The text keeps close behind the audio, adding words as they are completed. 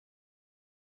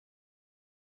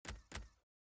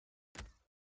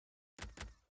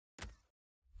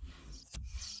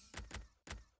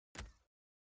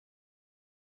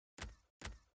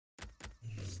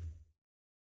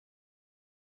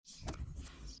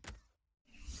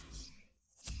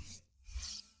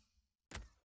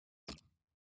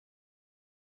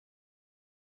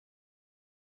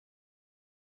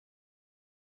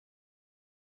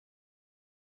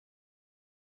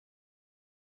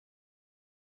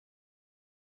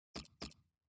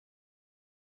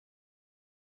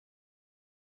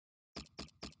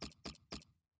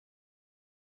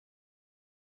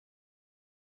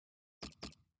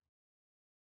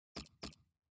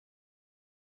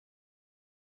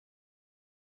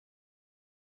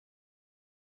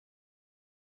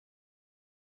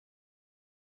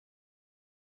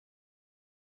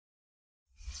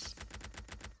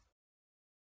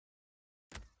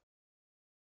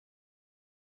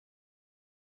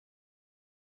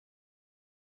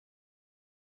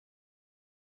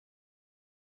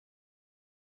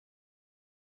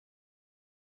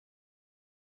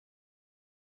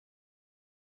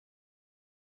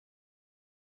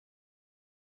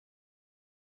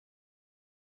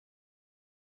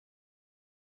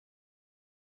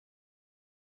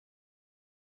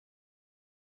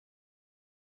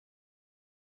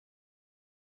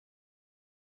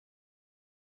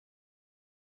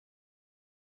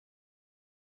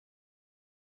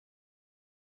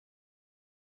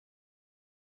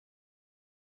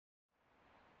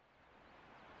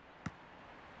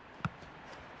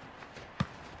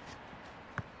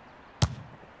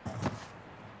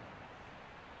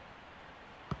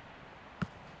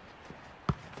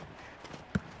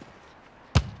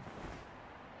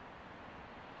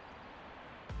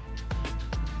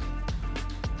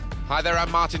Hi there,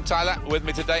 I'm Martin Tyler. With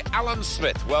me today, Alan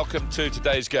Smith. Welcome to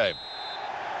today's game.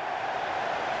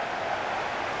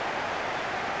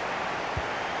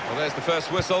 Well, there's the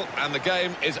first whistle, and the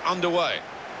game is underway.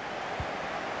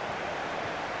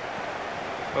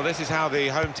 Well, this is how the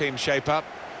home team shape up.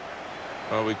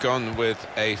 Well, we've gone with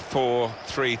a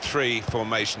 4-3-3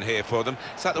 formation here for them.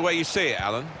 Is that the way you see it,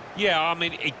 Alan? Yeah, I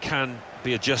mean, it can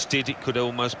be adjusted. It could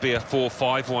almost be a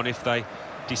 4-5-1 if they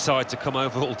decide to come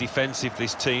over all defensive,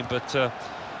 this team. But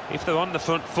if they're on the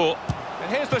front foot...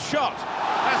 And here's the shot.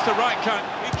 That's the right kind.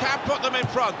 He can put them in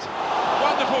front.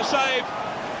 Wonderful save.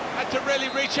 Had to really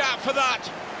reach out for that.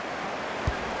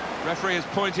 Referee has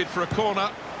pointed for a corner.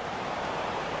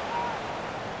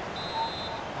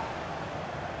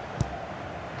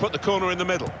 Put the corner in the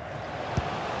middle.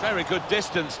 Very good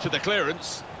distance to the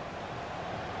clearance.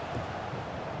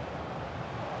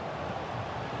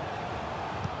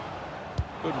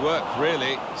 Good work,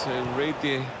 really, to read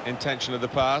the intention of the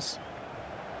pass.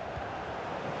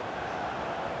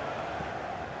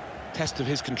 Test of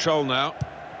his control now.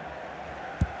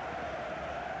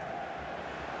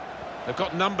 They've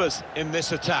got numbers in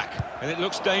this attack, and it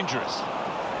looks dangerous.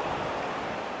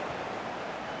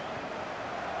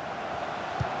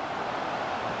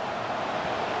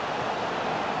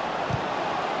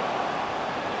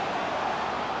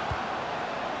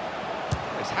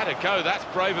 Had a go, that's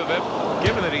brave of him,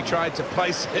 given that he tried to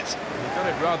place it. He got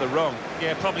it rather wrong.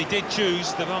 Yeah, probably did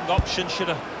choose the wrong option. Should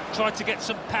have tried to get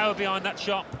some power behind that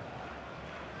shot.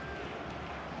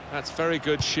 That's very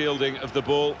good shielding of the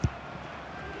ball.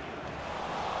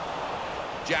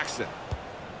 Jackson.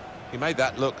 He made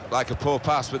that look like a poor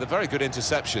pass with a very good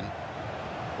interception.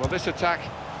 Well, this attack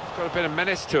has got a bit of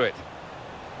menace to it.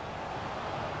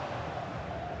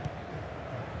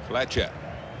 Fletcher.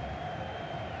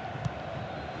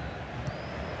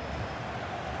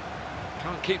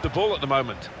 Can't keep the ball at the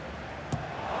moment.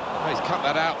 Oh, he's cut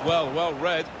that out well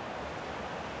read.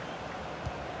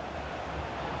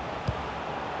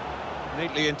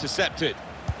 Neatly intercepted.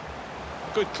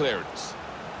 Good clearance.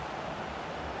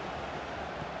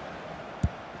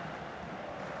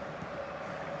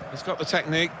 He's got the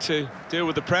technique to deal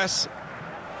with the press.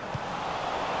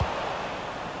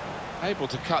 Able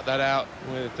to cut that out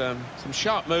with some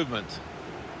sharp movement.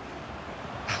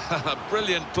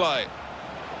 Brilliant play.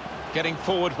 Getting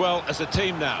forward well as a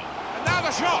team now. And now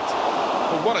the shot!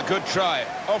 Well, what a good try,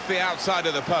 off the outside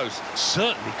of the post.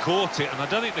 Certainly caught it, and I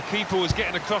don't think the keeper was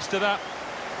getting across to that.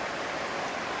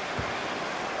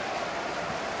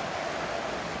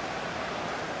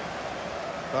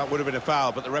 That would have been a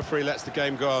foul, but the referee lets the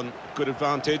game go on. Good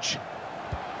advantage.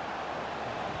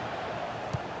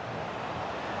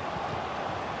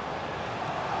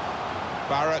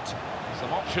 Barrett,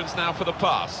 some options now for the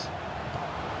pass.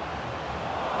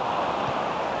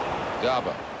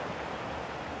 Garber.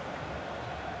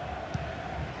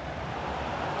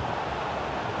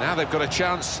 Now they've got a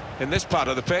chance in this part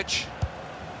of the pitch.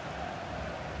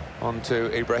 On to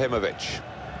Ibrahimovic.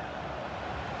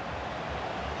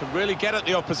 Can really get at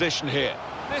the opposition here.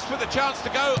 This with a chance to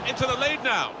go into the lead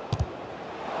now.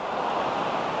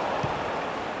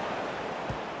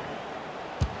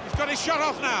 He's got his shot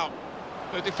off now.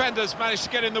 The defenders managed to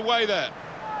get in the way there.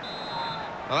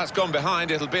 Well, that's gone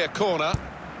behind. It'll be a corner.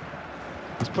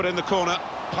 It's put in the corner,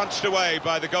 punched away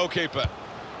by the goalkeeper.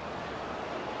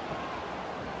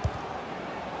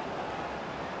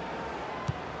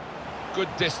 Good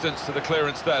distance to the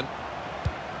clearance then.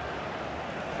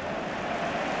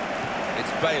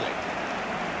 It's Bailey.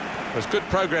 There's good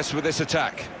progress with this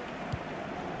attack.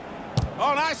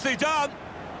 Oh, nicely done!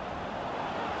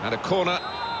 And a corner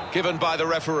given by the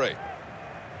referee.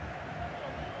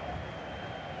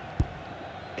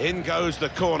 In goes the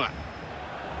corner.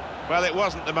 Well, it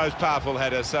wasn't the most powerful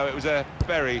header, so it was a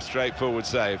very straightforward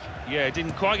save. Yeah,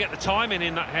 didn't quite get the timing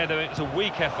in that header. It was a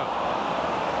weak effort.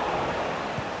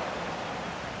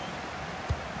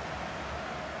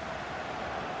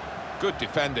 Good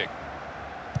defending.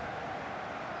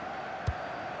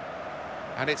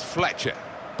 And it's Fletcher.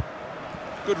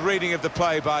 Good reading of the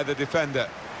play by the defender.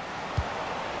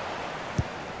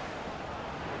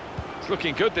 It's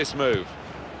looking good, this move.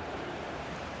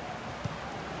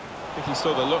 I think he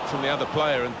saw the look from the other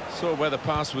player and saw where the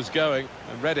pass was going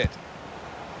and read it.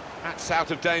 That's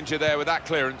out of danger there with that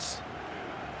clearance.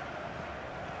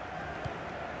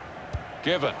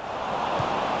 Given.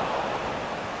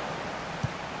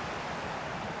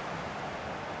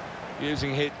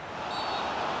 Using hit.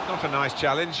 Not a nice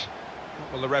challenge.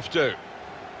 What will the ref do?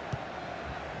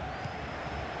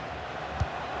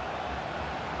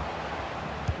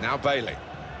 Now Bailey.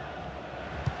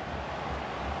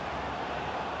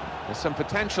 There's some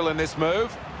potential in this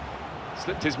move.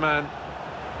 Slipped his man.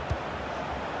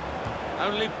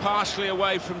 Only partially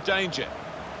away from danger.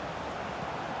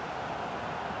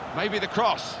 Maybe the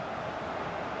cross.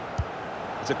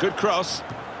 It's a good cross.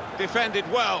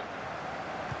 Defended well.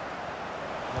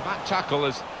 Well, that tackle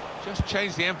has just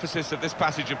changed the emphasis of this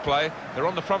passage of play. They're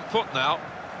on the front foot now.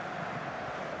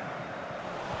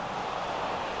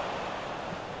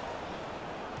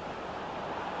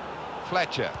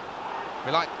 Fletcher.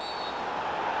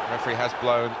 Referee has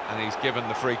blown and he's given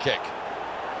the free kick.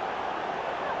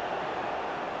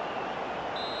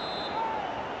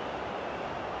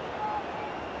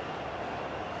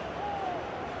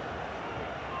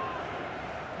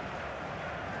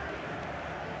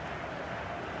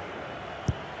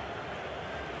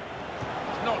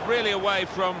 Not really away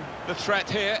from the threat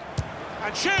here,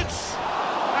 and shoots!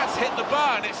 That's hit the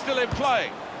bar and it's still in play.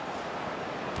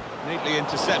 Neatly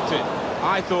intercepted.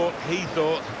 He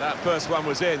thought that first one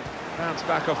was in. Bounced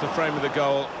back off the frame of the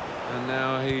goal, and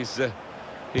now he's had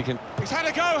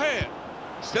a go here.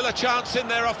 Still a chance in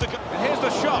there off the... And here's the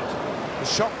shot. The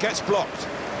shot gets blocked.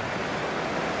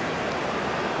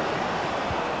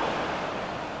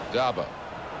 Dabo.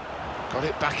 Got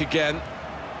it back again.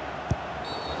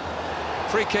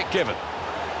 Free kick given.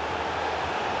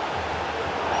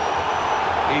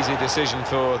 Easy decision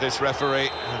for this referee,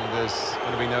 and there's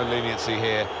going to be no leniency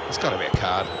here. It's got to be a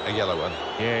card, a yellow one.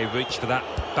 Yeah, he reached for that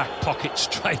back pocket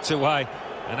straight away,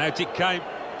 and out it came.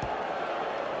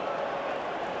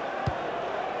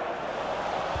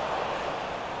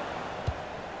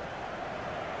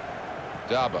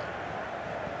 Dabo.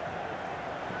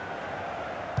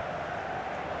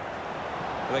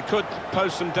 They could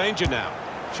pose some danger now.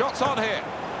 Shots on here,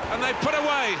 and they put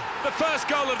away the first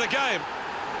goal of the game.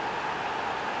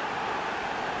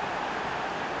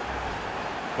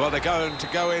 Well, they're going to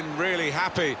go in really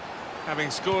happy,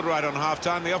 having scored right on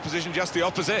half-time. The opposition just the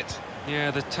opposite. Yeah,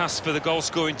 the task for the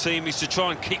goal-scoring team is to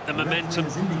try and keep the momentum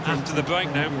after the break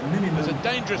now. There's a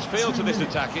dangerous feel to this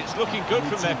attack. It's looking good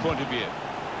from their point of view.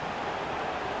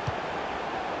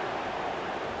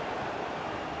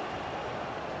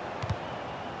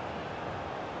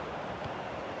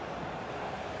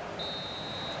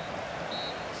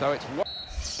 So it's...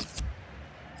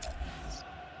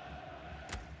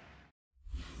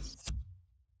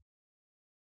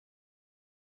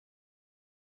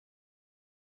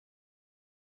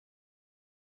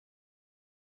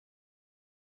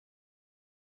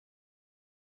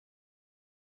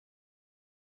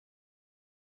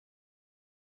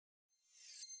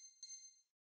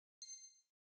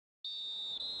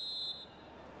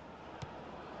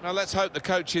 Now let's hope the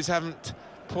coaches haven't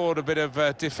poured a bit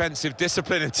of defensive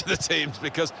discipline into the teams,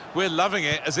 because we're loving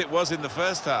it as it was in the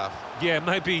first half. Yeah,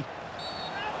 maybe...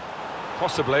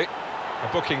 Possibly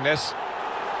booking this.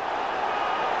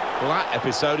 Well, that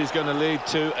episode is going to lead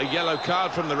to a yellow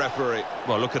card from the referee.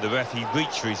 Well, look at the ref. He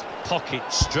reached for his pocket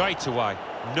straight away.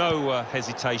 No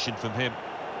hesitation from him.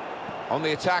 On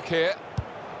the attack here.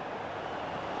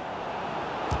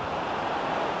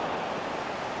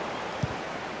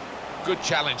 Good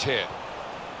challenge here.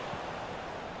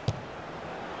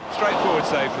 Straightforward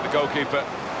save for the goalkeeper.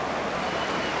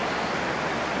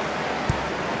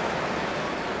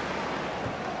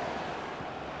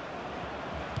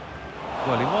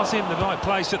 Well, he was in the right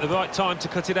place at the right time to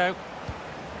cut it out.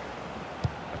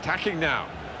 Attacking now.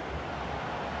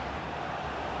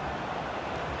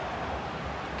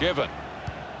 Given.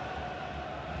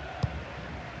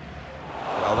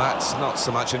 Well, that's not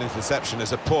so much an interception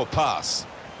as a poor pass.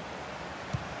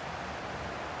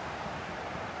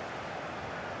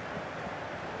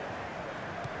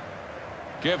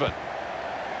 Given.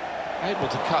 Able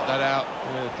to cut that out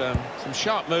with some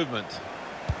sharp movement.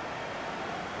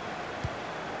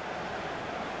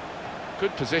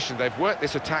 Good position. They've worked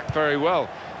this attack very well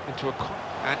into a...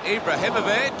 And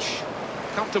Ibrahimovic,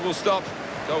 comfortable stop.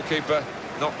 Goalkeeper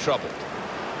not troubled.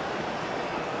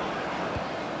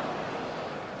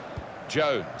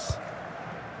 Jones.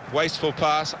 Wasteful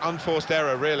pass, unforced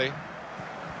error, really.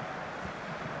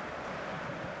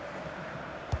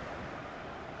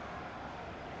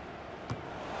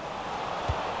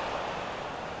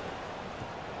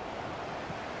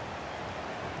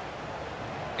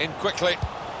 In quickly.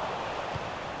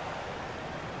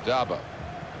 Dabo.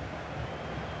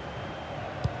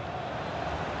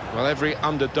 Well, every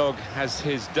underdog has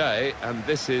his day, and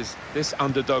this is this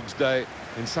underdog's day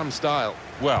in some style.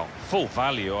 Well, full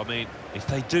value. I mean, if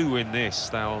they do win this,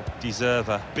 they'll deserve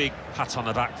a big pat on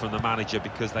the back from the manager,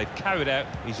 because they've carried out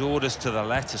his orders to the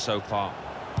letter so far.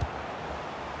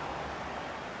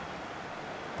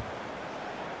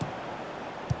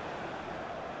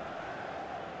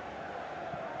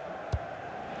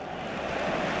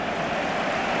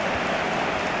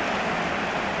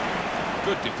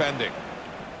 Good defending.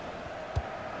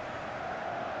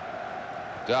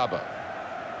 Garbo.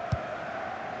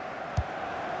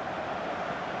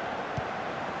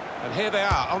 And here they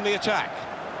are on the attack.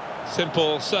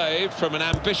 Simple save from an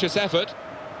ambitious effort.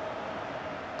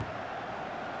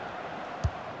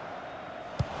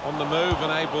 On the move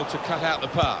and able to cut out the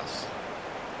pass.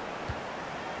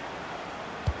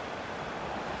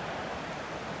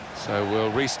 So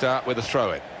we'll restart with a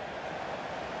throw-in.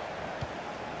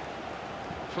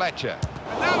 Fletcher.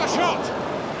 And now the shot!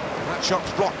 And that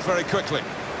shot's blocked very quickly.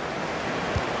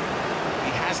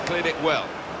 He has cleared it well.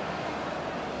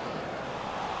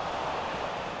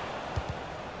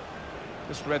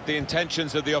 Just read the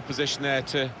intentions of the opposition there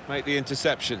to make the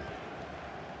interception.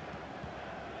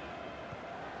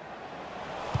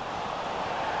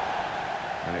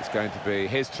 And it's going to be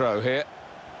his throw here.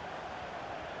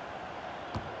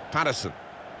 Patterson.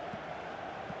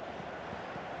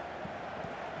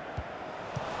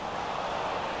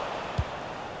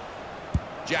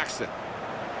 Jackson.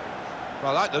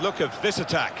 Well, I like the look of this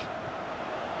attack.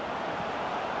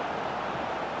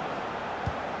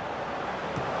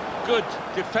 Good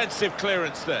defensive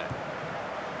clearance there.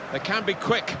 They can be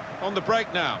quick on the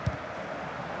break now.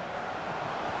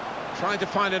 Trying to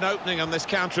find an opening on this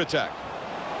counter-attack.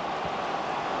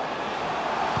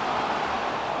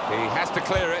 He has to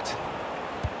clear it.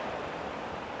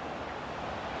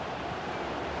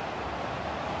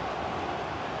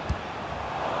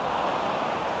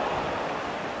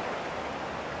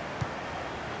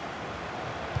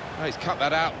 Oh, he's cut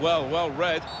that out well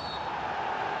read.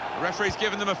 The referee's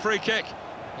given them a free kick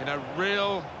in a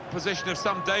real position of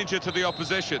some danger to the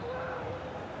opposition.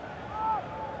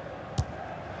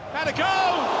 Had a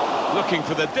go! Looking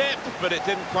for the dip, but it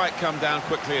didn't quite come down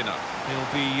quickly enough.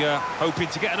 He'll be hoping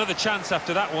to get another chance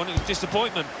after that one. It was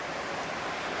disappointment.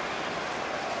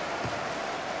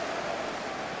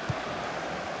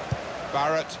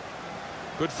 Barrett.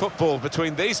 Good football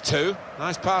between these two.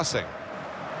 Nice passing.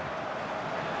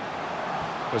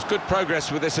 There's good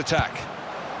progress with this attack.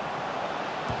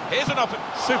 Here's an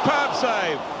superb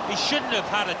save. He shouldn't have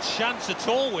had a chance at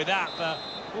all with that, but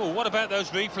oh, what about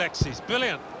those reflexes?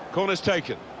 Brilliant. Corner's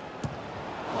taken.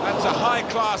 That's a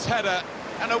high-class header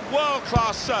and a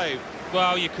world-class save.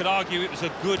 Well, you could argue it was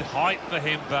a good height for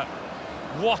him, but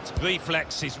what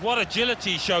reflexes, what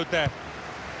agility he showed there.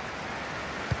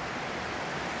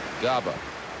 Garbo.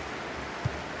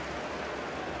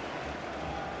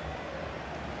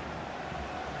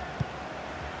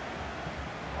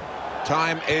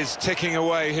 Time is ticking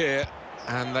away here,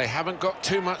 and they haven't got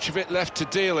too much of it left to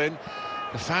deal in.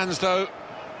 The fans, though,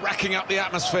 racking up the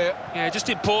atmosphere. Yeah, just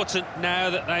important now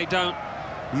that they don't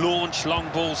launch long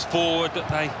balls forward, that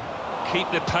they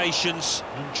keep their patience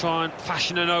and try and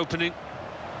fashion an opening.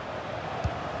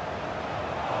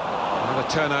 Another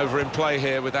turnover in play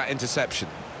here with that interception.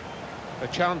 A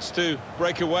chance to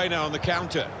break away now on the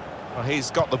counter. Well,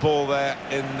 he's got the ball there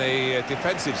in the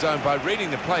defensive zone by reading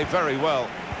the play very well.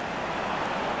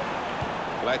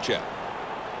 Fletcher.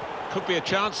 Could be a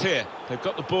chance here. They've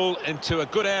got the ball into a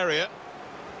good area.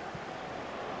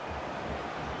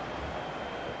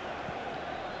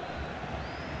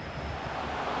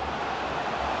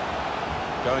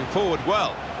 Going forward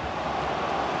well.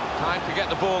 Time to get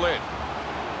the ball in.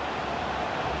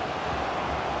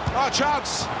 Oh,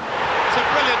 chance! It's a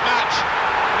brilliant match.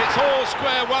 And it's all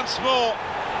square once more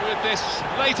with this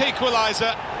late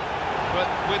equaliser. But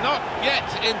we're not yet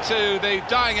into the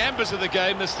dying embers of the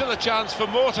game. There's still a chance for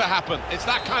more to happen. It's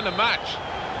that kind of match.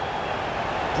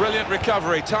 Brilliant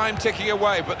recovery, time ticking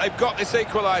away, but they've got this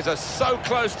equaliser so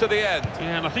close to the end.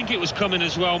 Yeah, and I think it was coming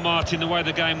as well, Martin, the way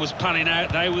the game was panning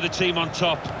out. They were the team on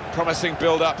top. Promising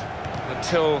build-up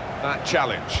until that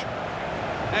challenge.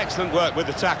 Excellent work with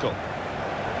the tackle.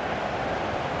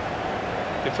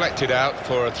 Deflected out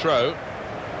for a throw.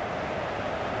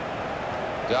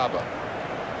 Garbo.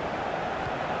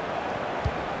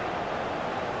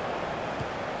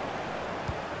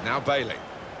 Now Bailey.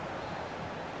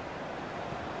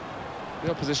 The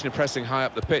opposition are pressing high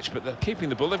up the pitch, but they're keeping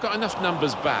the ball. They've got enough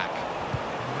numbers back.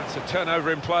 And that's a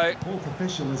turnover in play. Fourth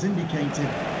official has indicated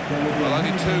there will be well,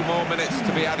 only 2 more minutes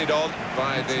to be added on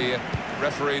by the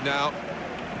referee now.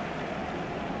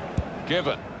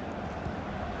 Given.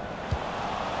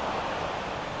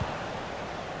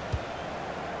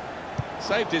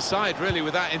 Saved his side, really,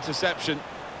 with that interception.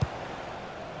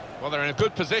 Well, they're in a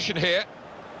good position here.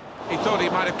 He thought he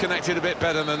might have connected a bit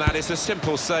better than that. It's a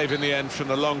simple save in the end from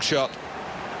the long shot.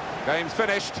 Game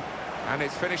finished, and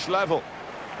it's finished level.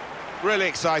 Really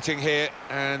exciting here,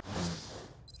 and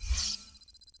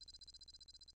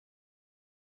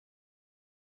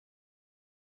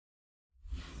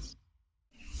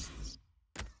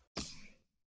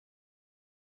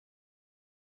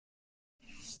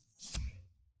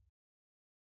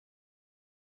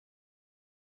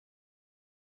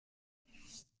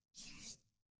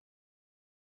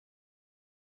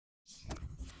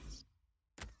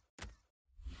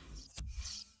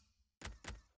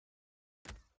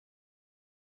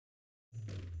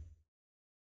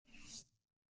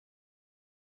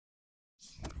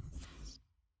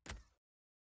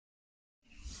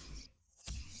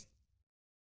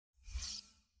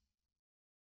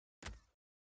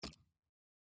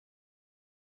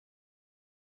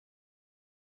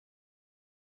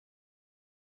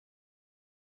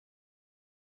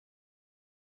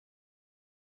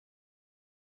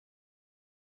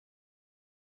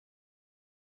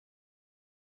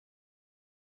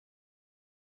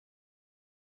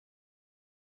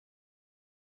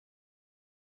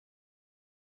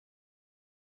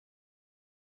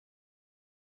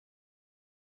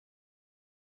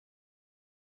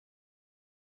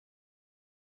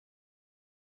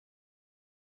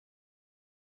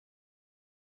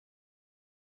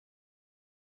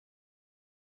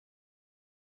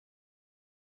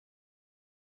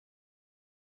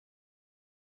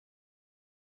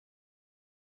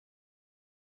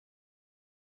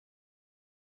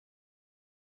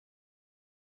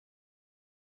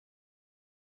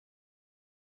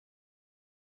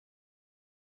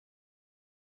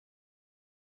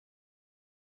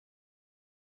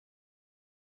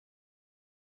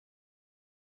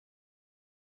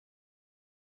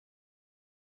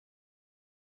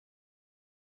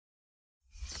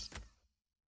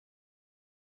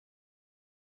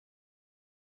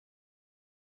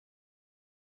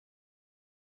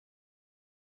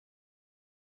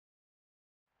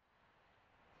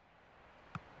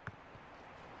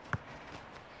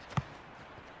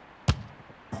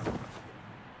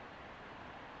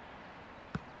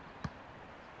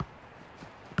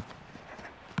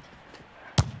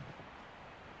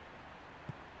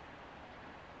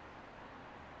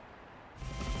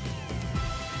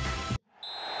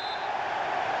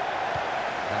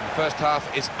first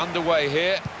half is underway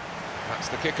here. That's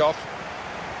the kick-off.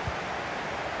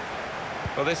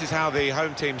 Well, this is how the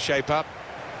home team shape up.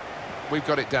 We've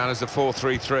got it down as a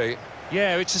 4-3-3.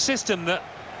 Yeah, it's a system that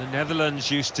the Netherlands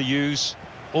used to use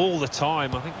all the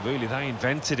time. I think really they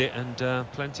invented it, and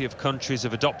plenty of countries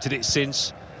have adopted it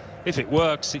since. If it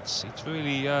works, it's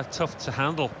really tough to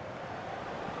handle.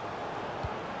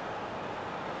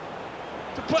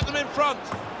 To put them in front.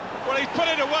 Well, he's put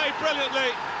it away brilliantly.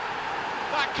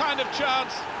 That kind of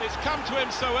chance, it's come to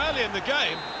him so early in the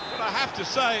game, but I have to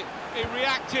say, he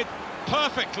reacted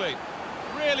perfectly.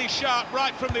 Really sharp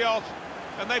right from the off,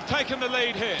 and they've taken the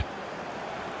lead here.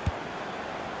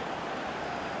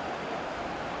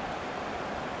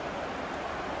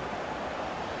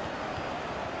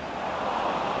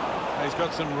 He's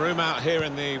got some room out here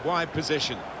in the wide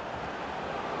position.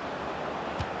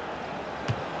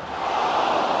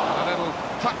 A little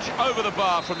touch over the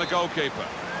bar from the goalkeeper.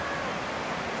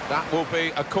 That will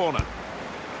be a corner.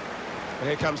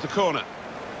 Here comes the corner.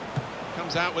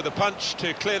 Comes out with a punch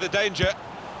to clear the danger.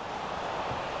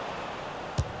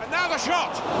 And now the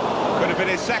shot! Could have been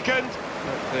his second,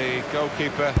 but the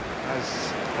goalkeeper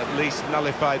has at least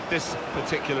nullified this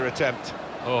particular attempt.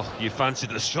 Oh, you fancied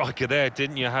the striker there,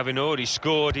 didn't you? Having already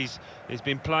scored, he's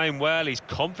been playing well, he's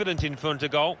confident in front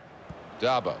of goal.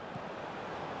 Darbo.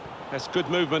 That's good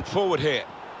movement forward here.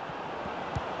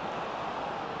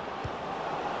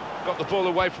 Got the ball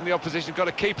away from the opposition, got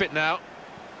to keep it now.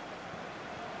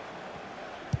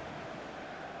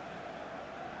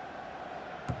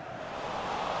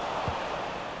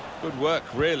 Good work,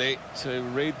 really, to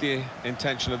read the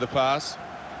intention of the pass.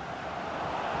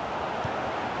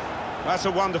 That's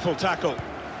a wonderful tackle.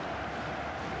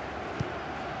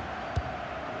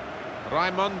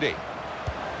 Raimondi.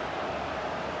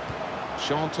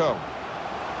 Chanton.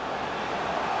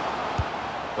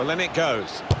 Well, in it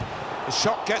goes. The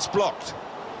shot gets blocked.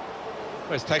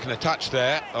 Well, it's taken a touch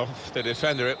there off the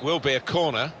defender. It will be a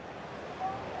corner.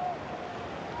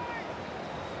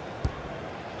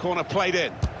 Corner played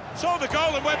in. Saw the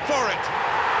goal and went for it.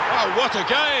 Oh, what a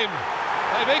game!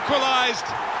 They've equalised.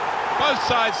 Both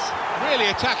sides really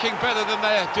attacking better than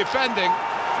they're defending.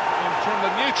 And from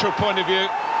the neutral point of view,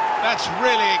 that's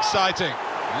really exciting.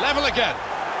 Level again.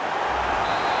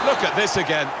 Look at this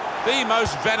again. The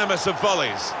most venomous of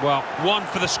volleys. Well, one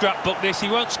for the scrapbook this. He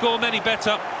won't score many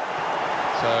better.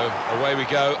 So away we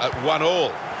go at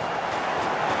 1-1.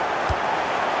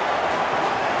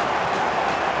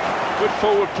 Good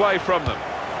forward play from them.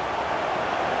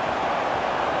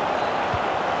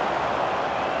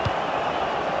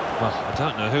 Well, I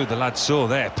don't know who the lad saw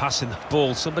there passing the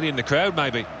ball. Somebody in the crowd,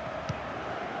 maybe.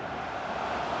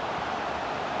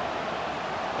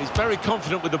 He's very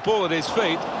confident with the ball at his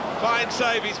feet. Fine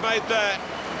save he's made there.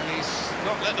 And he's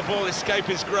not let the ball escape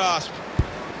his grasp.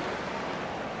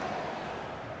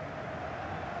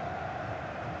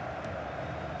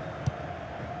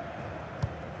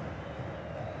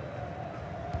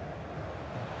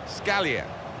 Scalia.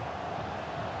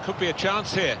 Could be a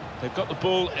chance here. They've got the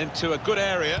ball into a good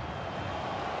area.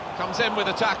 Comes in with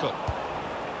a tackle.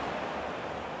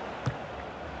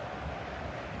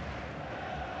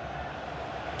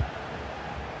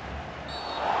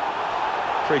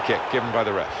 Free kick given by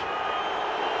the ref.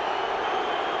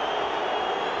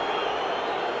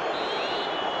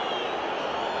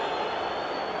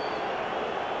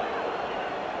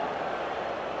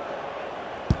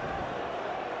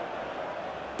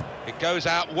 It goes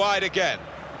out wide again.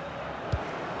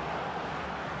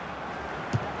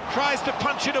 Tries to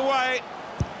punch it away.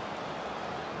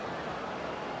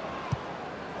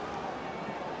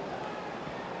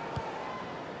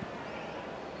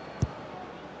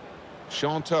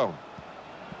 Chanton.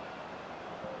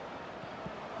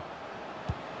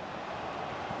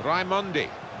 Raimondi.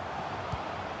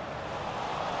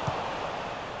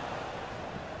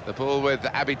 The ball with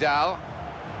Abidal.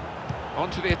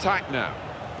 Onto the attack now.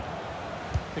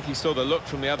 I think he saw the look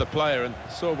from the other player and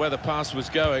saw where the pass was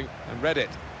going and read it.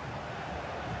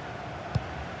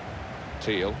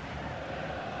 Teal.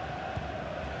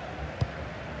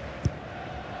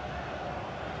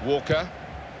 Walker.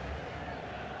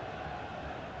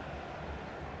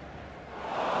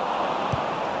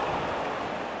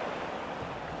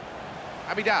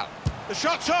 Abidal. The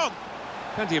shot's on!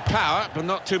 Plenty of power, but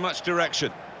not too much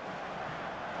direction.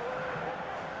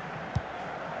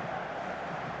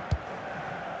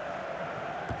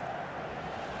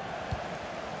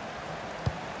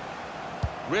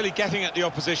 Really getting at the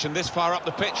opposition this far up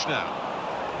the pitch now.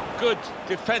 Good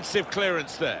defensive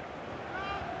clearance there.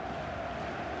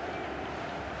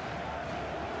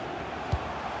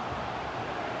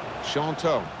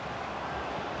 Chanton.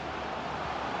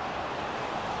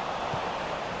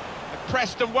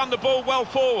 pressed and won the ball well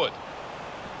forward.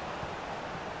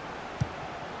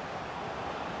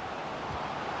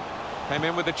 Came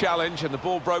in with the challenge and the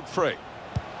ball broke free.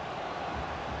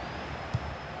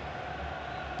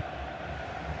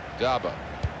 Dabo.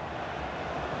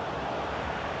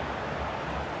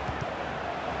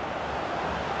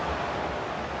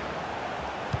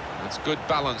 That's good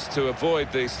balance to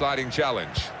avoid the sliding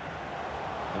challenge.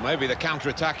 Well, maybe the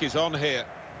counter-attack is on here.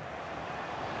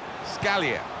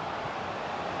 Scalia.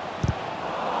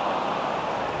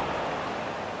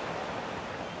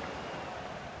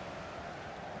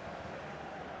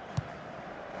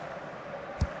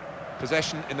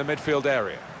 Possession in the midfield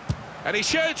area. And he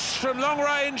shoots from long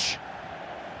range.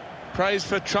 Praise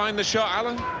for trying the shot,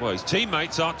 Alan. Well, his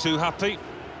teammates aren't too happy.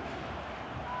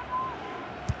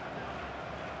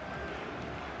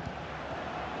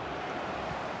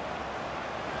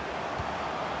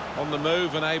 On the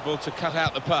move and able to cut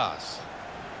out the pass.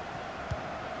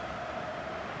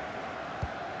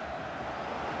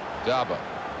 Dabo.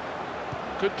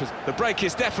 Good. The break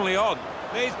is definitely on.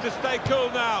 Needs to stay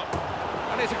cool now.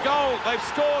 And it's a goal. They've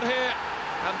scored here,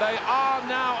 and they are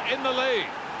now in the lead.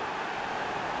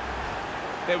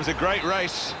 It was a great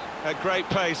race, a great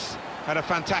pace, and a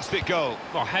fantastic goal.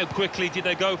 Oh, how quickly did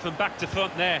they go from back to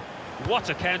front there? What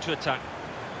a counter-attack.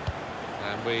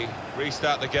 And we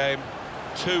restart the game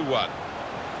 2-1.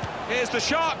 Here's the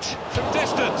shot from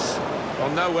distance. Well,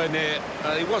 nowhere near.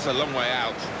 He was a long way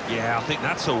out. Yeah, I think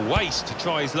that's a waste to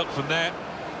try his luck from there.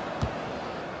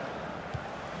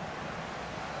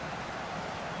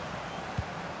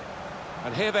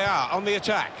 And here they are on the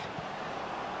attack.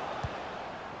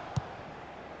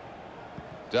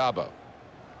 Dabo.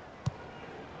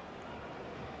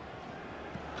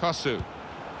 Kosu.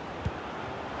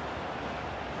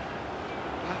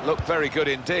 That looked very good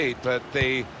indeed, but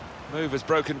the move has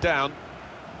broken down.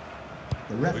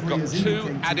 The referee We've got has 2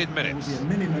 indicated added there minutes. will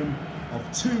be a minimum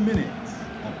of 2 minutes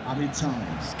of added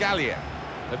time. Scalia.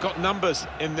 They've got numbers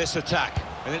in this attack,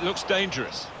 and it looks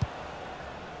dangerous.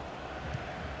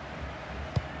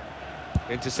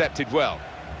 Intercepted well.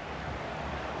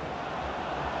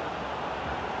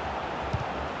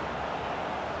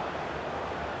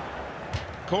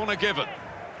 Corner given.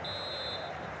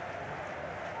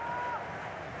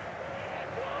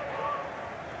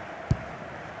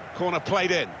 Corner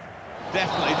played in.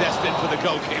 Definitely destined for the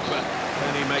goalkeeper.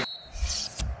 And he makes...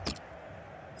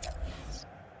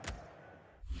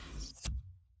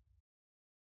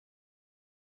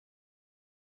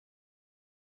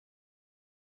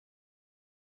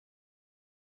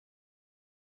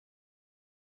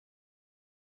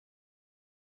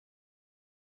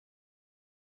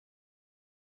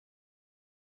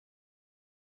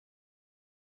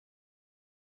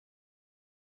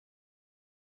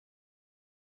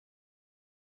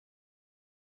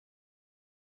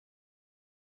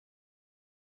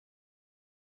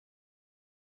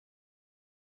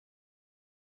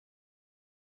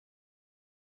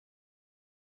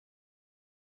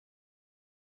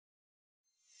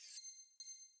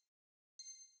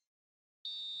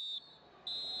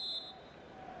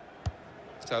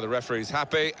 So the referee's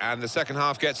happy, and the second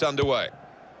half gets underway.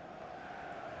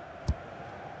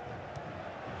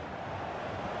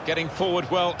 Getting forward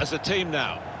well as a team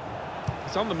now.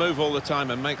 He's on the move all the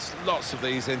time and makes lots of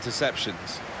these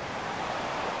interceptions.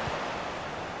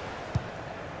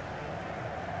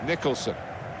 Nicholson.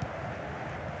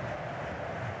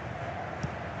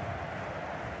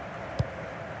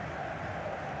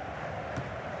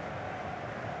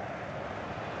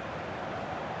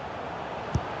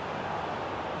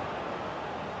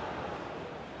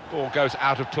 Ball goes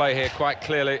out of play here quite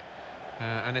clearly.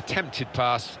 An attempted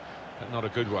pass, but not a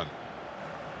good one.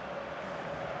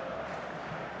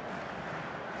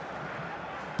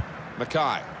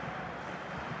 Mackay.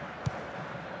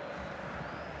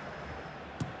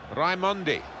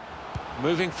 Raimondi.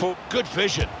 Moving for good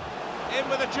vision. In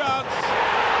with a chance.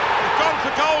 He's gone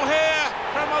for goal here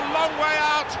from a long way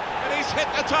out, and he's hit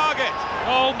the target.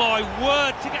 Oh my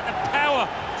word, to get the power,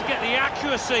 to get the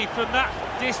accuracy from that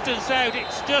distance out,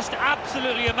 it's just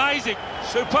absolutely amazing.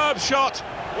 Superb shot,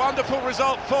 wonderful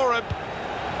result for him.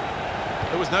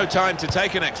 There was no time to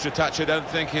take an extra touch, I don't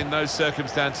think, in those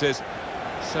circumstances.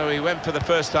 So he went for the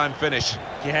first-time finish.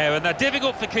 Yeah, and they're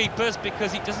difficult for keepers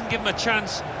because it doesn't give them a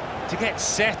chance to get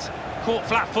set. Caught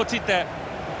flat-footed there.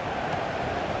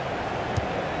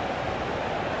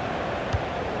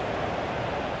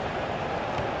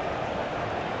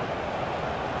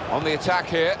 On the attack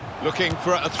here, looking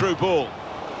for a through ball.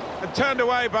 And turned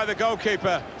away by the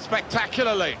goalkeeper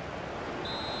spectacularly.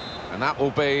 And that will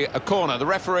be a corner. The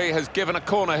referee has given a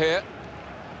corner here.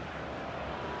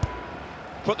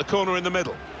 Put the corner in the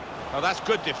middle. Oh, that's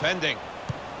good defending.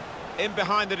 In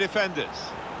behind the defenders.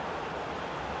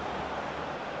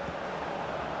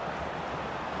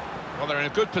 Well, they're in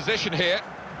a good position here.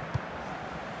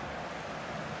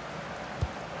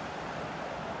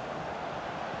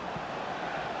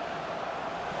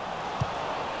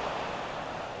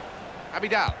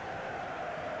 Abidal.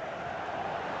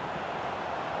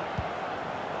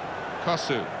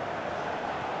 Kosu.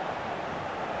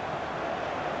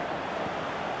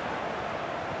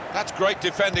 That's great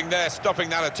defending there, stopping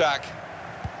that attack.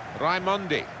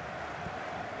 Raimondi.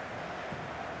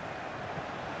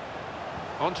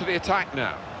 On to the attack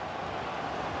now.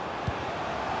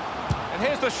 And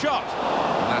here's the shot.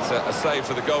 And that's a save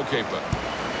for the goalkeeper.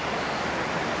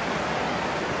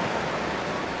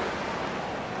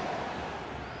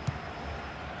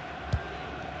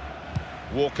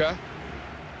 Walker.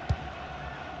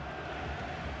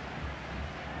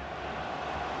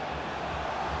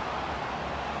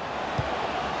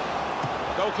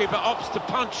 Goalkeeper opts to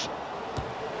punch.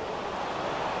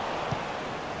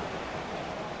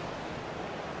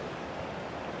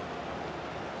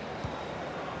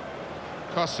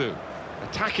 Kosu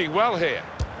attacking well here.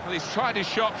 Well, he's tried his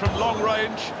shot from long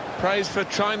range. Praise for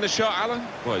trying the shot, Alan.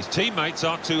 Well, his teammates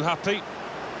aren't too happy.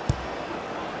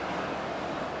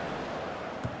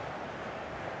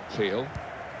 Teal.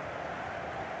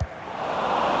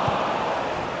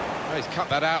 Oh, he's cut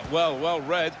that out well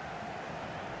read.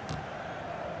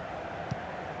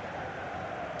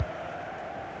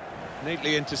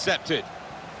 Neatly intercepted.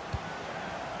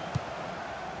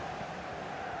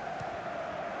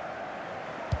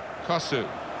 Kosu.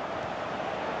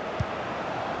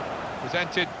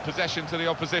 Presented possession to the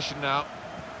opposition now.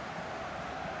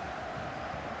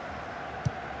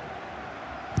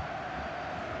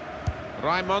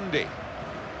 Raimondi.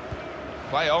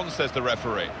 Play on, says the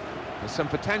referee. There's some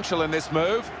potential in this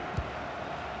move.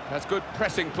 That's good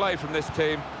pressing play from this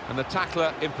team, and the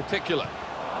tackler in particular.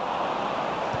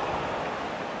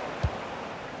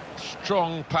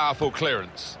 Strong, powerful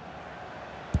clearance.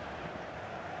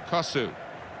 Kosu.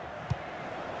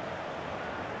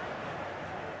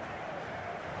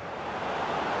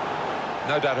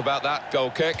 No doubt about that,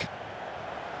 goal kick.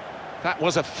 That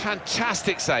was a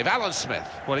fantastic save. Alan Smith.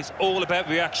 Well, it's all about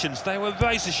reactions. They were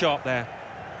razor sharp there.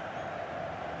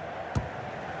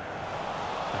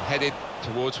 And headed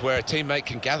towards where a teammate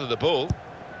can gather the ball.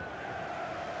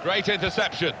 Great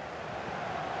interception.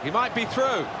 He might be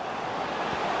through.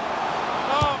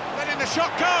 Oh, letting the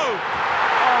shot go.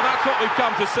 Oh, that's what we've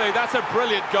come to see. That's a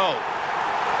brilliant goal.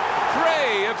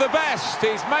 3 of the best.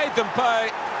 He's made them pay.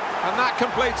 And that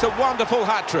completes a wonderful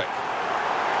hat-trick.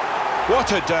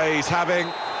 What a day he's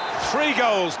having. 3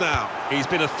 goals now. He's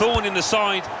been a thorn in the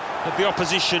side of the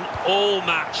opposition all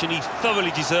match, and he thoroughly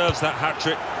deserves that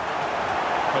hat-trick.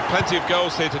 Well, plenty of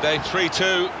goals here today.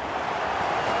 3-2.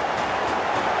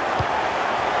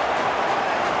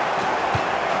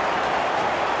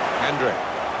 Hendrick.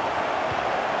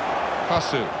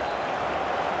 Kosu.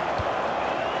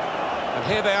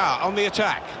 And here they are on the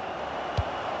attack.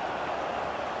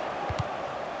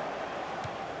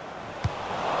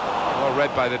 Well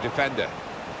read by the defender.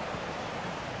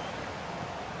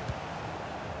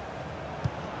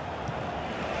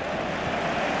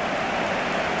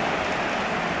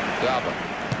 Daba.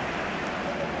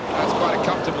 That's quite a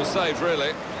comfortable save,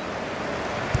 really.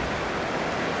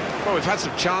 Well, we've had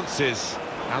some chances,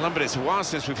 Alan, but it's a while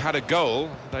since we've had a goal.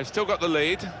 They've still got the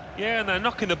lead. Yeah, and they're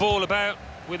knocking the ball about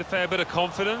with a fair bit of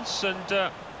confidence,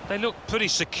 and they look pretty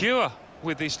secure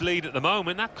with this lead at the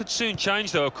moment. That could soon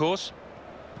change, though, of course.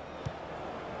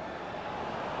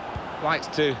 Likes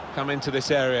to come into this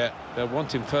area. They'll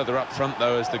want him further up front,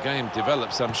 though, as the game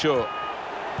develops, I'm sure.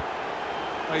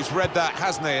 Well, he's read that,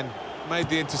 hasn't he, and made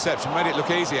the interception. Made it look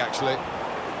easy, actually.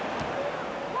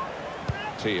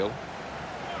 Teal.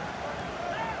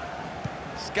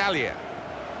 Scalia.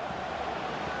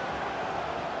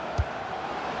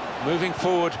 Moving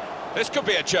forward. This could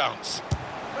be a chance.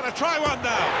 Gonna try one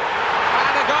now.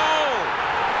 And a goal!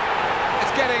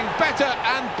 It's getting better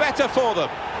and better for them.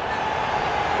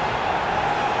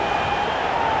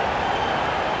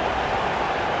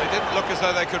 They didn't look as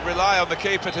though they could rely on the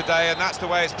keeper today, and that's the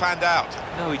way it's panned out.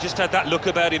 No, he just had that look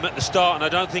about him at the start, and I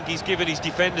don't think he's given his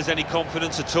defenders any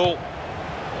confidence at all.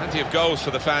 Plenty of goals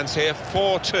for the fans here.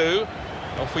 4-2.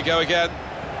 Off we go again.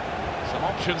 Some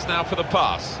options now for the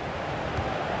pass.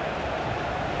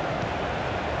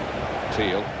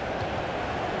 Teal.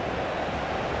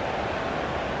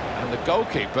 And the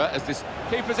goalkeeper, as this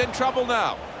keeper's in trouble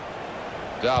now.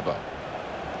 Daba.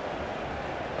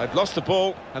 They've lost the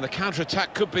ball, and the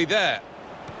counter-attack could be there.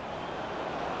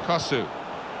 Kosu.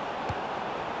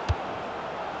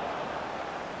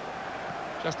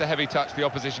 Just a heavy touch, the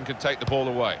opposition could take the ball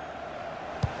away.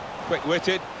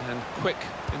 Quick-witted and quick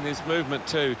in his movement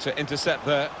too to intercept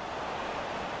there.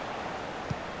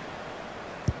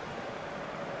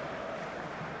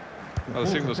 Well, the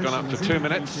signal's gone up for 2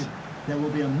 minutes. There will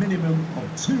be a minimum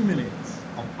of 2 minutes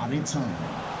of added time.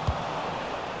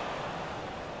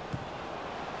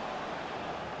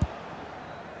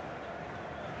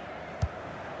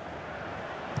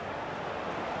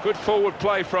 Good forward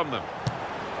play from them.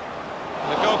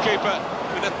 And the goalkeeper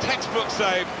with a textbook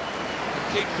save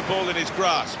keeps the ball in his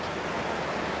grasp.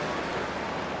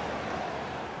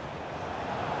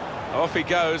 Off he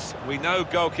goes. We know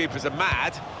goalkeepers are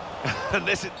mad, and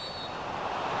this is...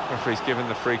 Referee's given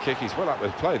the free kick. He's well up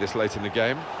with play this late in the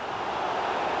game.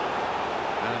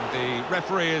 And the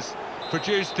referee has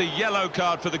produced the yellow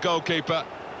card for the goalkeeper,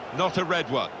 not a red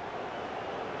one.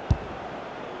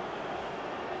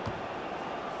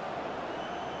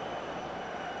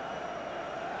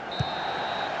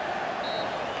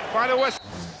 Final whistle.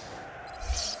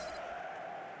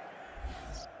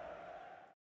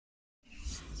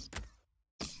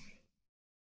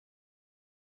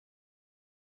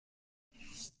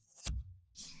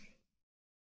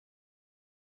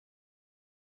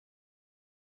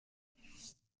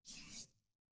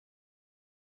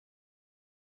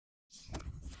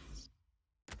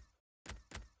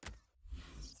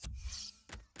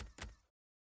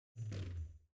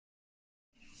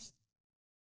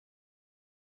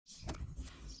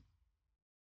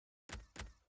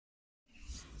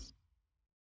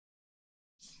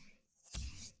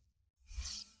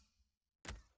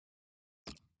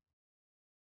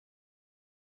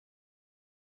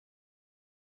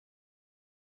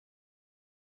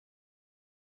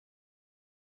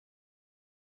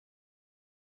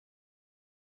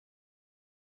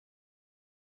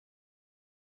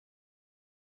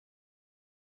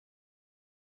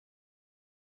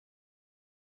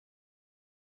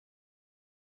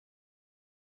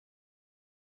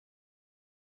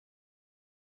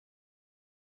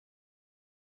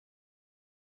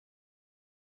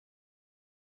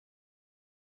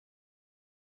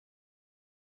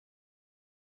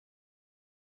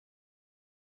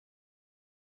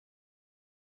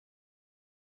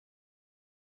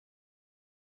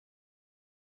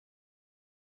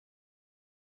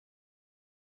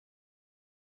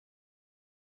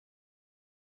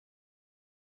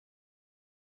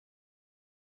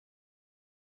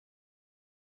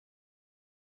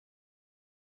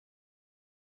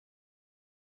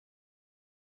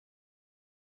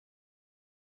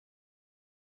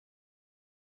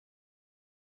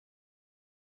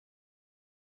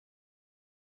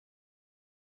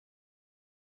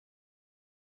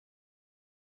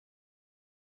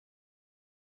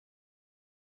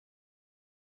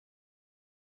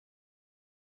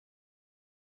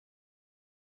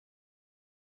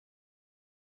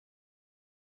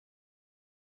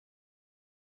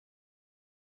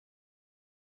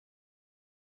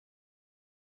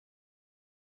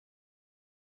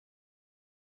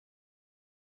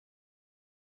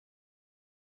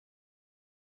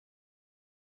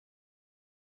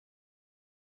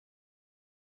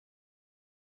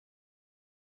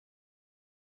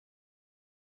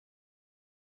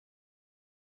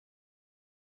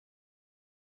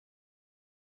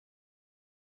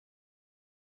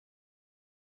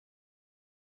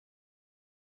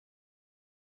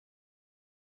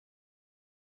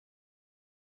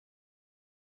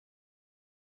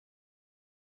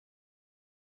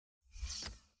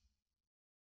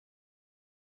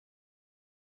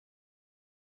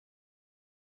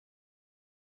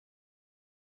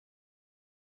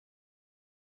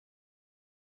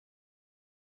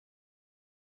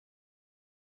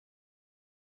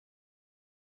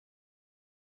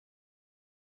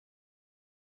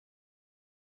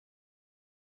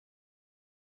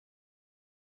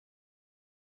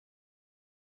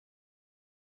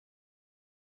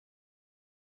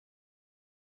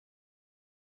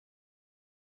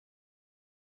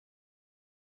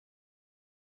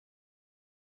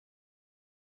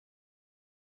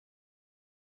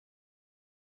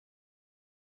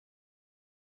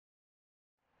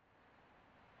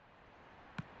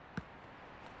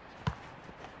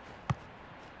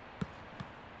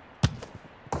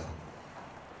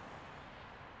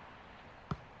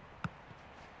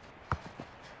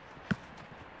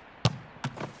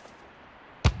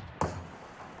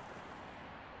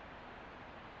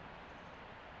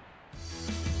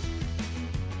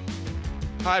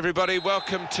 Hi everybody,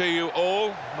 welcome to you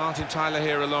all. Martin Tyler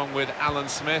here along with Alan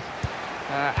Smith.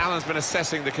 Alan's been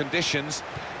assessing the conditions.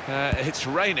 It's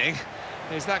raining.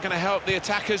 Is that going to help the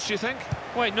attackers, do you think?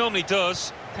 Well, it normally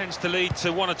does. Tends to lead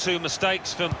to one or two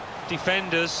mistakes from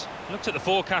defenders. Looked at the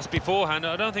forecast beforehand.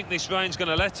 I don't think this rain's going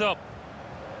to let up.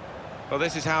 Well,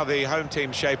 this is how the home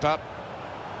team shape up.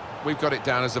 We've got it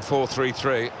down as a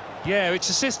 4-3-3. Yeah, it's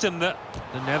a system that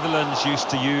the Netherlands used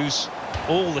to use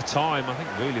all the time. I think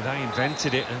really they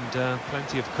invented it, and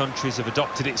plenty of countries have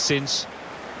adopted it since.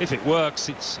 If it works,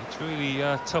 it's really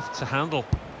tough to handle.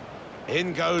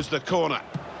 In goes the corner.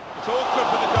 It's awkward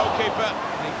for the goalkeeper.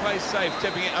 He plays safe,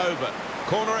 tipping it over.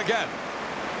 Corner again.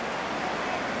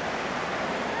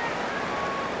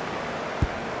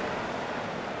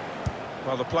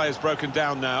 Well, the player's broken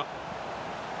down now.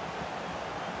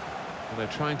 And they're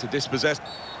trying to dispossess.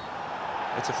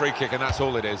 It's a free kick, and that's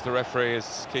all it is. The referee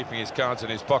is keeping his cards in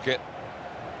his pocket.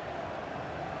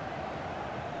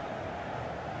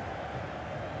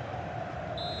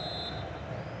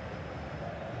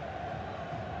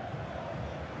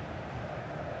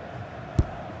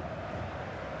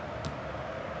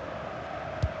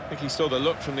 I think he saw the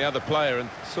look from the other player and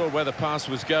saw where the pass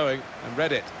was going and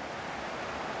read it.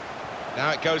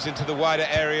 Now it goes into the wider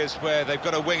areas where they've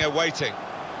got a winger waiting.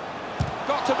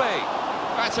 Got to be.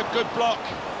 That's a good block.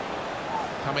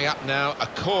 Coming up now, a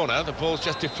corner. The ball's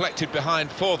just deflected behind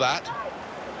for that.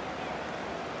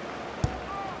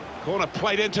 Corner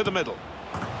played into the middle.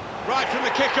 Right from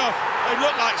the kickoff. They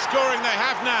look like scoring. They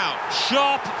have now.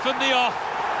 Sharp from the off,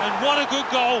 and what a good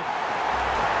goal.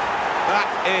 That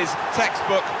is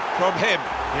textbook from him.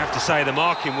 You have to say the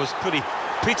marking was pretty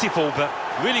pitiful, but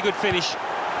really good finish.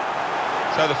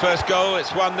 So the first goal,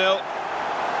 it's 1-0.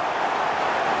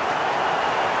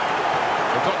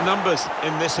 They've got numbers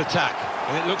in this attack,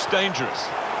 and it looks dangerous.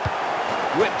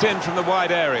 Whipped in from the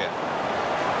wide area.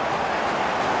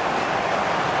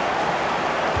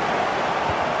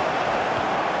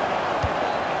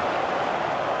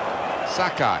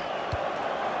 Sakai.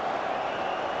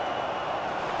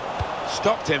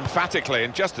 Stopped emphatically,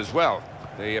 and just as well.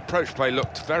 The approach play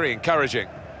looked very encouraging.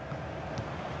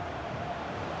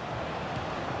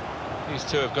 These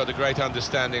two have got a great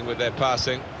understanding with their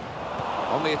passing.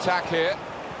 On the attack here.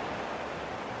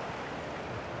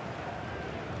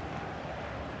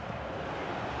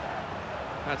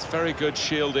 That's very good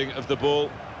shielding of the ball.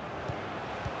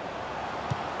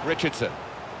 Richardson.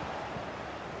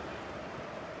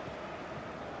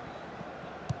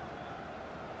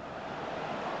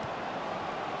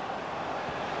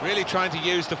 Really trying to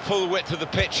use the full width of the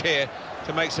pitch here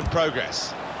to make some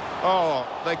progress. Oh,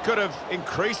 they could have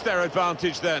increased their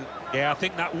advantage then. Yeah, I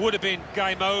think that would have been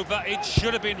game over. It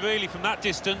should have been really from that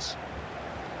distance.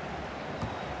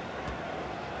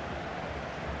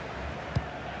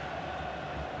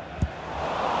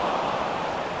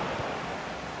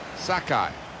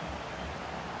 Sakai.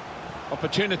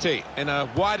 Opportunity in a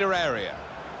wider area.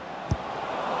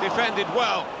 Defended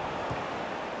well.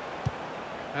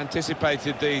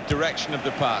 Anticipated the direction of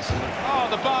the pass. Oh,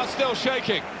 the bar's still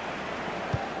shaking.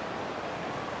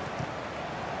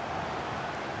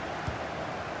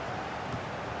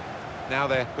 Now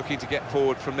they're looking to get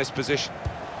forward from this position.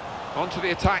 On to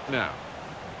the attack now.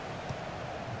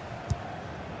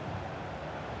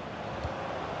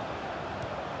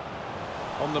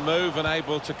 On the move and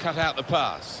able to cut out the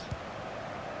pass.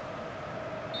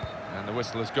 And the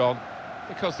whistle has gone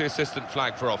because the assistant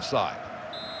flagged for offside.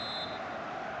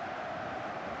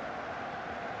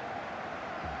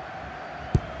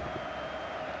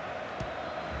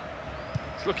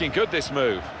 It's looking good, this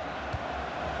move.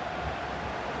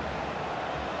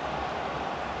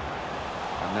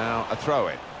 And now a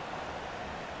throw-in.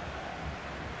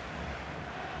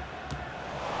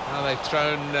 Now they've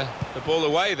thrown the ball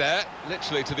away there,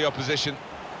 literally to the opposition.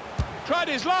 Tried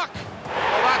his luck.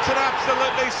 Well, that's an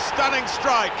absolutely stunning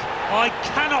strike. I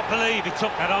cannot believe he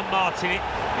took that on, Martin.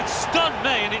 It stunned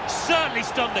me, and it certainly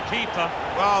stunned the keeper.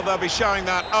 Well, they'll be showing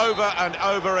that over and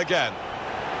over again.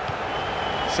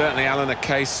 Certainly, Alan, a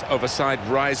case of a side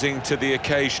rising to the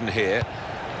occasion here.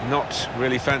 Not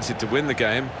really fancied to win the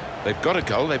game. They've got a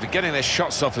goal, they've been getting their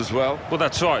shots off as well. Well,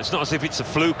 that's right, it's not as if it's a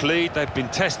fluke lead. They've been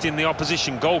testing the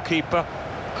opposition goalkeeper.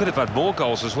 Could have had more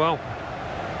goals as well.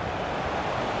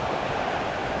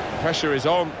 Pressure is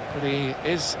on, but he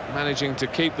is managing to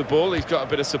keep the ball. He's got a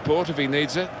bit of support if he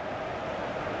needs it.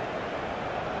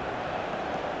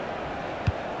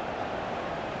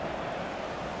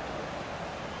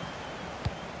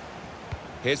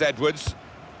 Here's Edwards.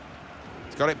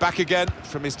 He's got it back again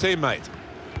from his teammate.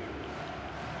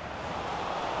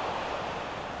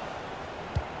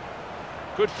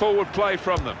 Good forward play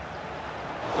from them.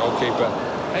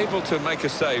 Goalkeeper able to make a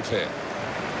save here.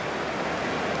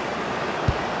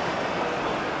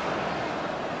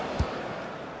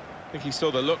 I think think he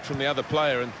saw the look from the other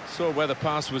player and saw where the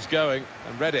pass was going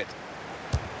and read it.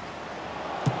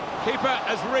 Keeper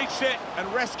has reached it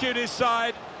and rescued his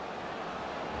side.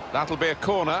 That'll be a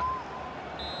corner.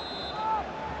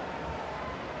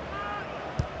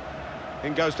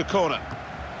 In goes the corner.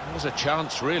 There was a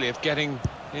chance, really, of getting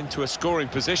into a scoring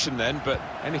position then, but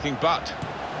anything but.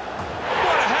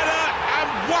 What a header,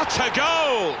 and what a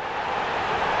goal!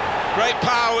 Great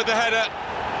power with the header,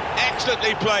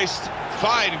 excellently placed,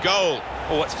 fine goal.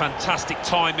 Oh, it's fantastic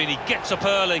timing, he gets up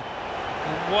early.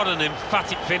 And what an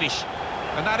emphatic finish.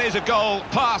 And that is a goal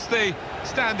past the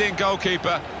stand-in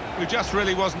goalkeeper, who just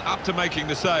really wasn't up to making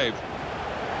the save.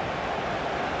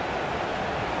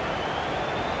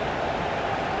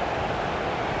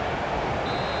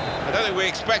 I don't think we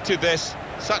expected this,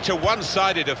 such a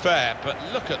one-sided affair, but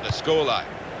look at the scoreline.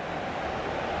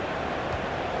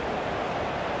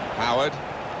 Howard.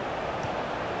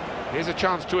 Here's a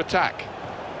chance to attack.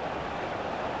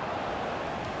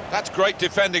 That's great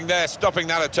defending there, stopping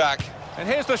that attack. And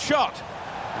here's the shot.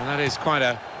 And that is quite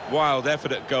a wild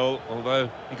effort at goal, although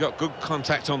he got good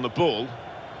contact on the ball.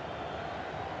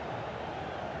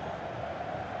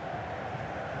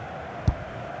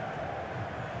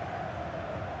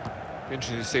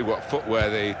 Interesting to see what footwear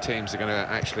the teams are going to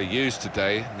actually use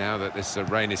today, now that this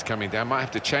rain is coming down. Might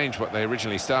have to change what they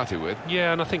originally started with.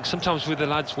 Yeah, and I think sometimes with the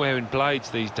lads wearing blades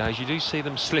these days, you do see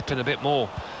them slipping a bit more.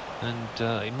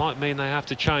 And it might mean they have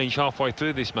to change halfway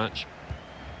through this match.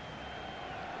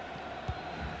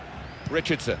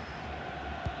 Richardson.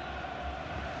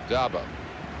 Darboe.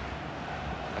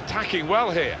 Attacking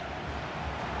well here.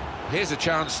 Here's a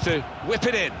chance to whip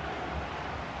it in.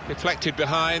 Deflected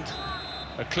behind.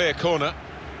 A clear corner.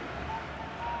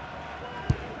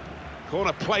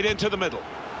 Corner played into the middle.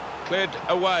 Cleared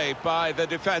away by the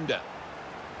defender.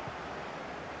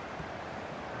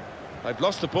 They've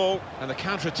lost the ball and the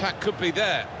counter-attack could be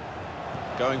there.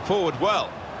 Going forward well.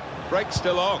 Break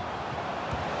still on.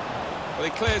 Well, he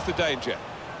clears the danger.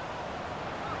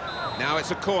 Now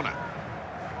it's a corner.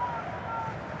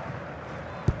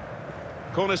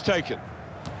 Corner's taken.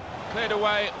 Cleared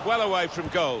away, well away from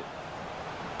goal.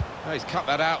 Oh, he's cut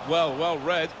that out well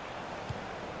read.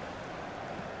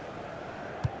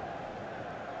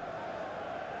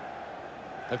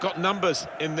 They've got numbers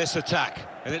in this attack,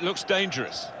 and it looks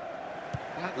dangerous.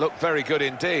 That looked very good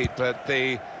indeed, but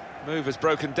the move has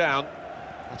broken down.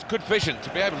 That's good vision to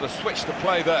be able to switch the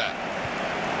play there.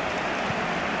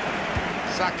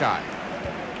 Sakai.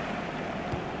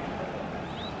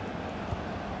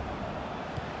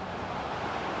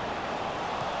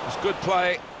 It's good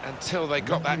play until they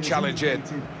got that challenge in.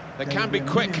 They can be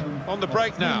quick on the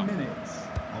break now.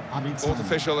 Fourth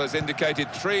official has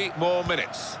indicated 3 more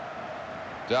minutes.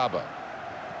 Darboe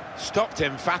stopped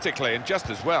emphatically and just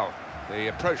as well. The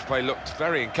approach play looked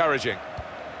very encouraging.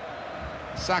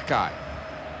 Sakai.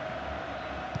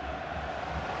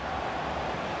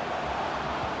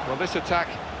 Well, this attack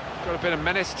has got a bit of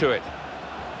menace to it.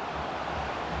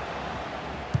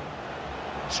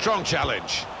 Strong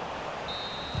challenge.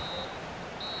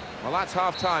 Well, that's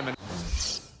half-time. And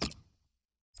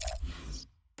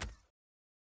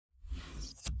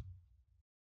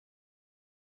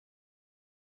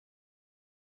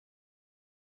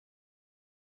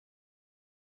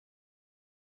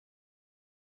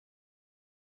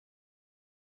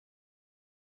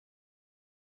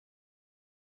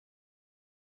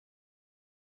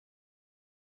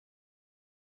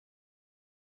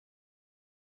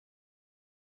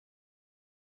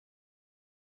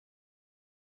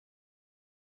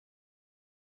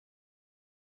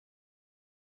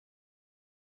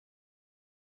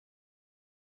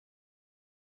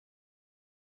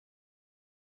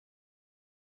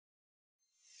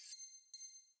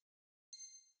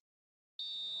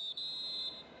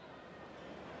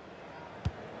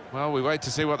well, we wait to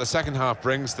see what the second half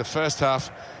brings. The first half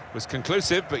was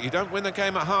conclusive, but you don't win the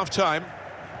game at half-time.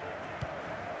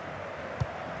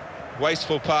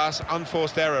 Wasteful pass,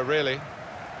 unforced error, really.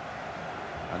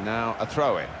 And now a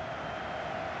throw-in.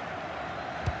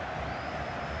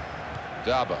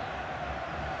 Darboe.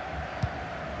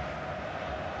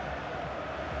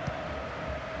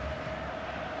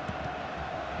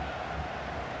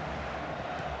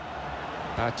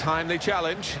 A timely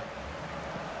challenge.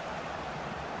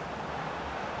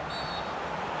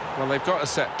 Well, they've got a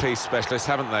set-piece specialist,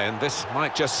 haven't they? And this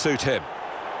might just suit him.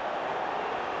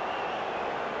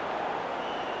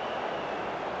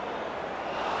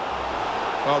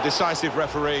 Well, decisive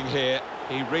refereeing here.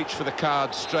 He reached for the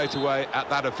card straight away at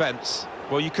that offence.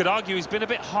 Well, you could argue he's been a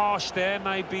bit harsh there.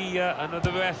 Maybe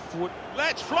another ref would...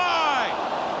 Let's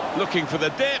fly! Looking for the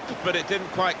dip, but it didn't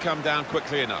quite come down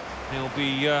quickly enough. He'll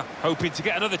be hoping to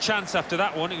get another chance after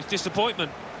that one. It was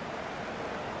disappointment.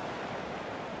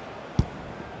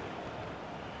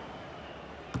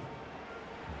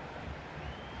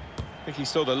 I think he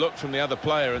saw the look from the other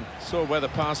player and saw where the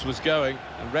pass was going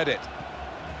and read it.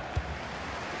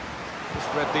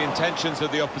 Just read the intentions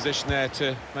of the opposition there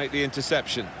to make the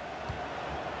interception.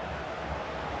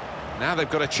 Now they've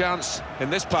got a chance in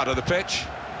this part of the pitch.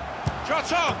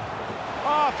 Shot on!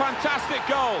 Oh, fantastic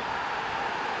goal!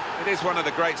 It is one of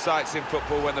the great sights in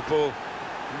football when the ball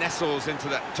nestles into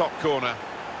that top corner.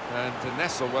 And to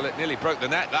nestle, well, it nearly broke the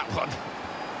net, that one.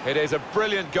 It is a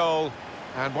brilliant goal,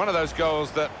 and one of those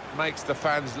goals that makes the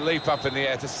fans leap up in the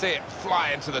air to see it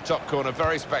fly into the top corner.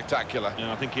 Very spectacular.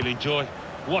 Yeah, I think he'll enjoy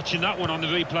watching that one on the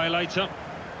replay later.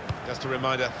 Just a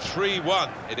reminder, 3-1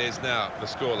 it is now, the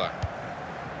scoreline.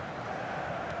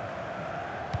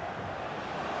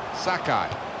 Sakai,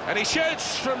 and he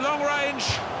shoots from long range.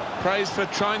 Praise for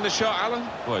trying the shot, Alan.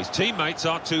 Well, his teammates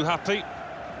aren't too happy.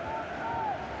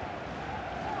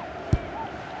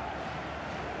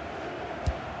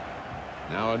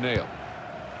 Now O'Neill.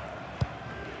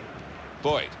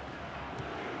 Boyd.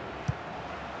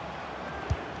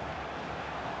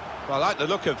 Well, I like the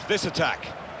look of this attack.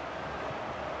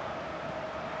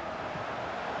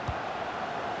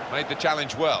 Made the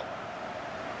challenge well.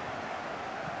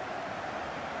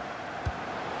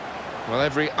 Well,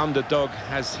 every underdog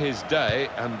has his day,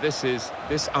 and this is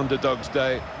this underdog's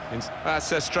day.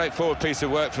 That's a straightforward piece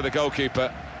of work for the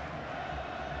goalkeeper.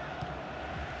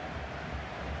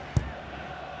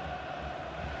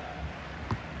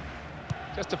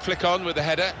 Just a flick on with the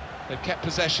header. They've kept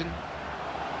possession.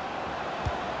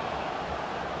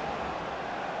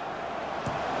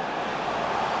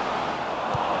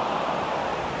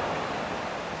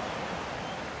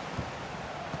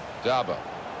 Darboe.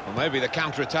 Well, maybe the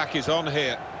counter-attack is on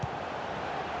here.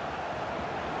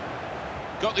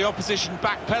 Got the opposition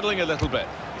backpedaling a little bit.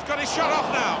 He's got his shot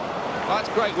off now. Well, that's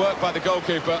great work by the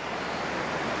goalkeeper.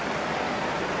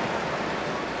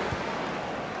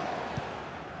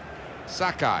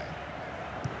 Sakai.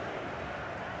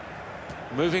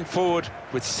 Moving forward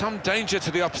with some danger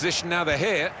to the opposition now they're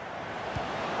here.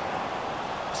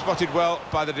 Spotted well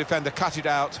by the defender, cut it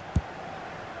out.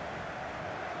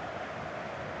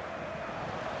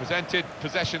 Presented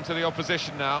possession to the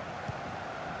opposition now.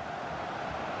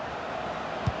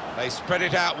 They spread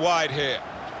it out wide here.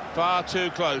 Far too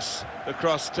close, the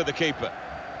cross to the keeper.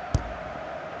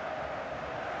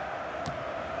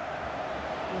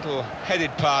 Little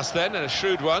headed pass then, and a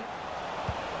shrewd one.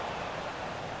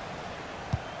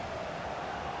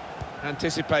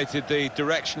 Anticipated the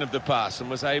direction of the pass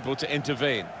and was able to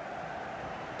intervene.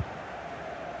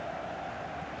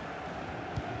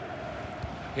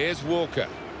 Here's Walker.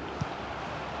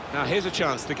 Now here's a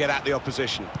chance to get at the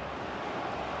opposition.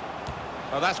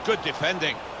 Oh, that's good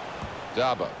defending.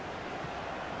 Darboe.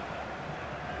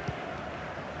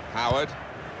 Howard.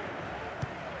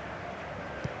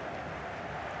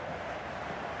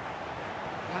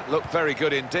 That looked very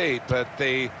good indeed, but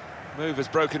the move has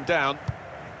broken down.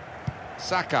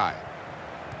 Sakai.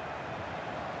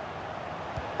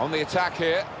 On the attack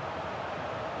here.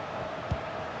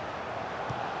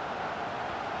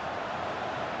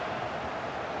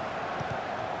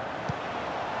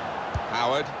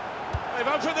 Howard. They've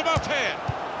opened them up here.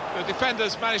 The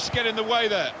defenders managed to get in the way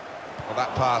there. Well,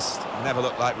 that pass never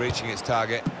looked like reaching its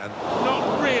target, and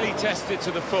not really tested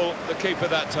to the full, the keeper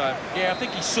that time. Yeah, I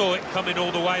think he saw it coming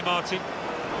all the way, Martin.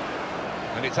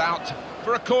 And it's out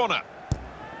for a corner.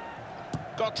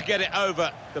 Got to get it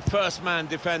over the first man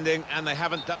defending, and they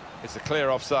haven't done. It's a clear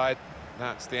offside.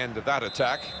 That's the end of that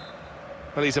attack.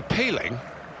 Well, he's appealing.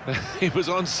 He was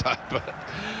onside, but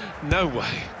no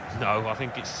way. No, I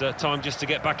think it's time just to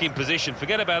get back in position.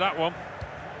 Forget about that one.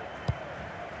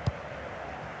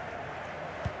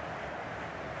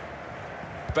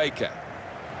 Baker.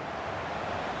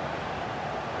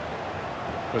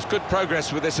 There's good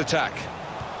progress with this attack.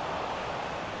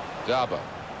 Darboe.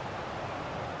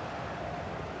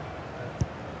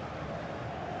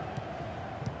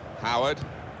 Howard.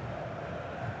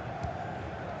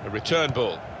 A return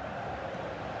ball.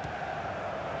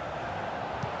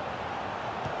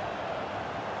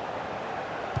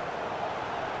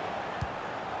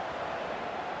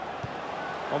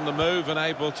 On the move and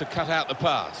able to cut out the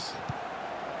pass.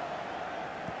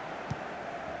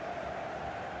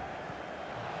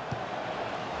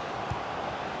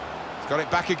 He's got it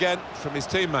back again from his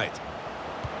teammate.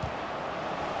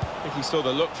 I think he saw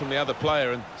the look from the other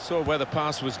player and saw where the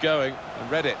pass was going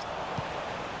and read it.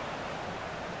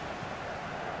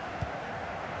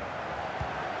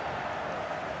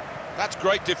 That's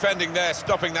great defending there,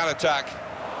 stopping that attack.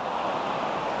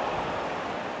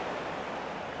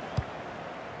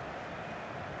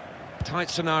 Tight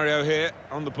scenario here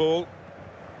on the ball.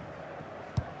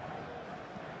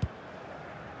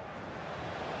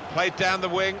 Played down the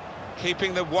wing,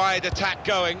 keeping the wide attack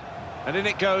going. And in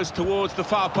it goes towards the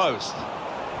far post.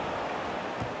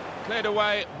 Cleared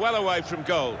away, well away from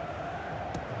goal.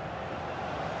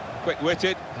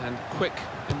 Quick-witted and quick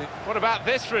in the... What about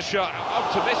this for a shot?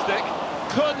 Optimistic.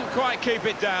 Couldn't quite keep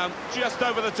it down, just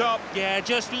over the top. Yeah,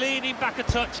 just leaning back a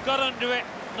touch, got under it.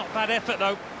 Not bad effort,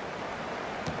 though.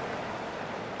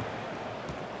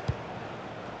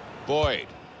 Boyd.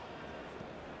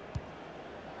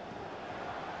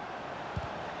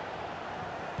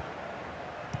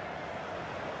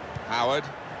 Howard.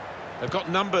 They've got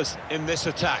numbers in this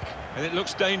attack, and it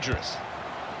looks dangerous.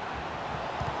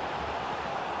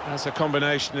 That's a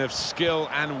combination of skill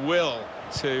and will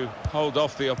to hold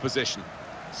off the opposition.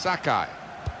 Sakai.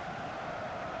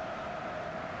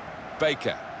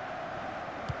 Baker.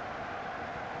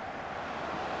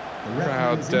 The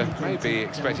crowd maybe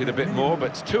expected a bit more,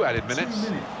 but 2 added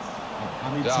minutes.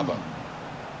 Dabo.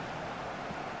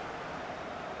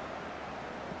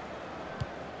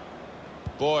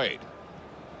 Boyd.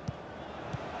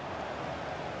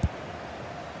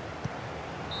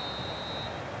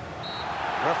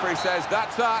 Referee says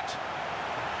that's that.